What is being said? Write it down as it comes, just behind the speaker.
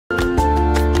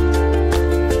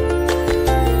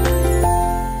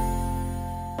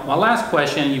my last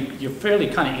question, you fairly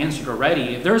kind of answered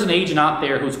already. If there's an agent out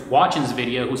there who's watching this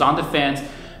video, who's on the fence,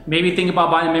 maybe thinking about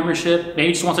buying a membership,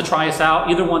 maybe just wants to try us out,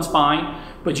 either one's fine,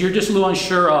 but you're just a little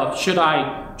unsure of, should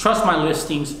I trust my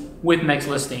listings with Next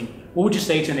Listing? What would you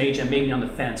say to an agent maybe on the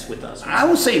fence with us? I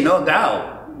would say no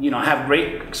doubt. You know, have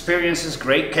great experiences,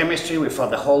 great chemistry with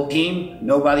the whole team.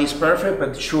 Nobody's perfect,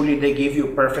 but surely they give you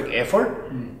perfect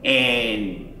effort.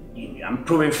 And I'm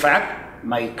proving fact.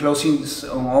 My closings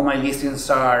on all my listings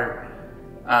are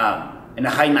in the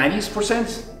high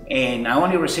 90s%. And I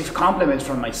only receive compliments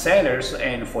from my sellers.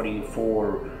 And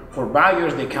for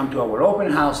buyers, they come to our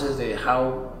open houses.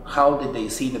 How did they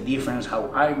see the difference?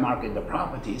 How I market the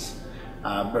properties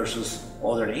versus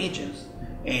other agents.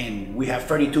 And we have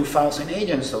 32,000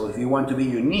 agents, so if you want to be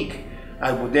unique,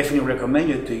 I would definitely recommend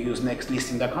you to use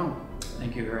nextlisting.com.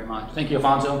 Thank you very much. Thank you,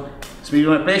 Alfonso. It's been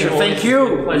my pleasure. Thank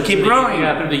you. Keep growing.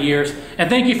 Through the years. And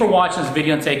thank you for watching this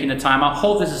video and taking the time. I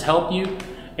hope this has helped you.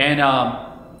 And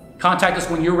contact us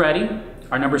when you're ready.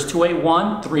 Our number is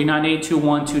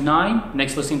 281-398-2129,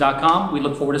 nextlisting.com. We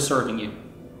look forward to serving you.